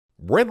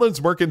Redlands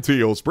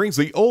Mercantiles brings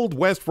the Old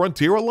West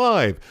frontier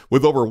alive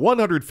with over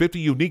 150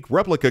 unique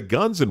replica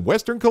guns and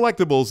Western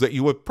collectibles that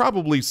you have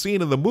probably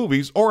seen in the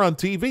movies or on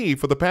TV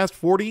for the past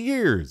 40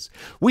 years.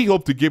 We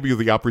hope to give you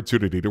the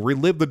opportunity to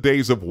relive the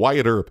days of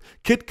Wyatt Earp,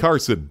 Kit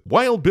Carson,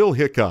 Wild Bill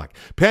Hickok,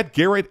 Pat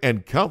Garrett,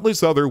 and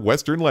countless other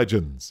Western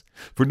legends.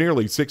 For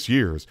nearly 6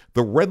 years,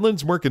 the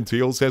Redlands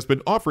Mercantiles has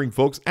been offering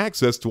folks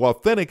access to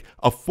authentic,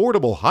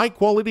 affordable,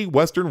 high-quality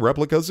Western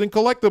replicas and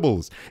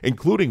collectibles,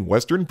 including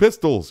Western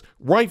pistols,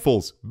 rifles,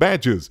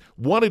 badges,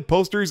 wanted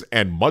posters,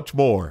 and much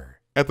more.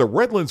 At the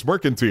Redlands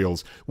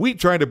Mercantiles, we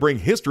try to bring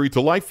history to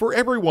life for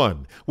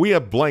everyone. We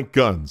have blank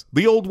guns,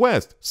 the Old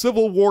West,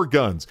 Civil War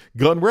guns,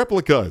 gun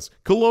replicas,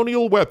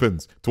 colonial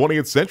weapons,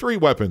 20th century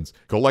weapons,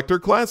 collector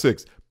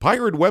classics,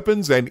 pirate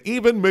weapons, and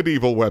even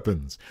medieval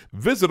weapons.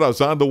 Visit us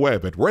on the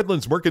web at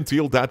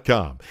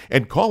redlandsmercantile.com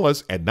and call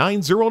us at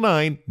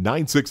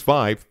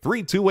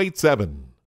 909-965-3287.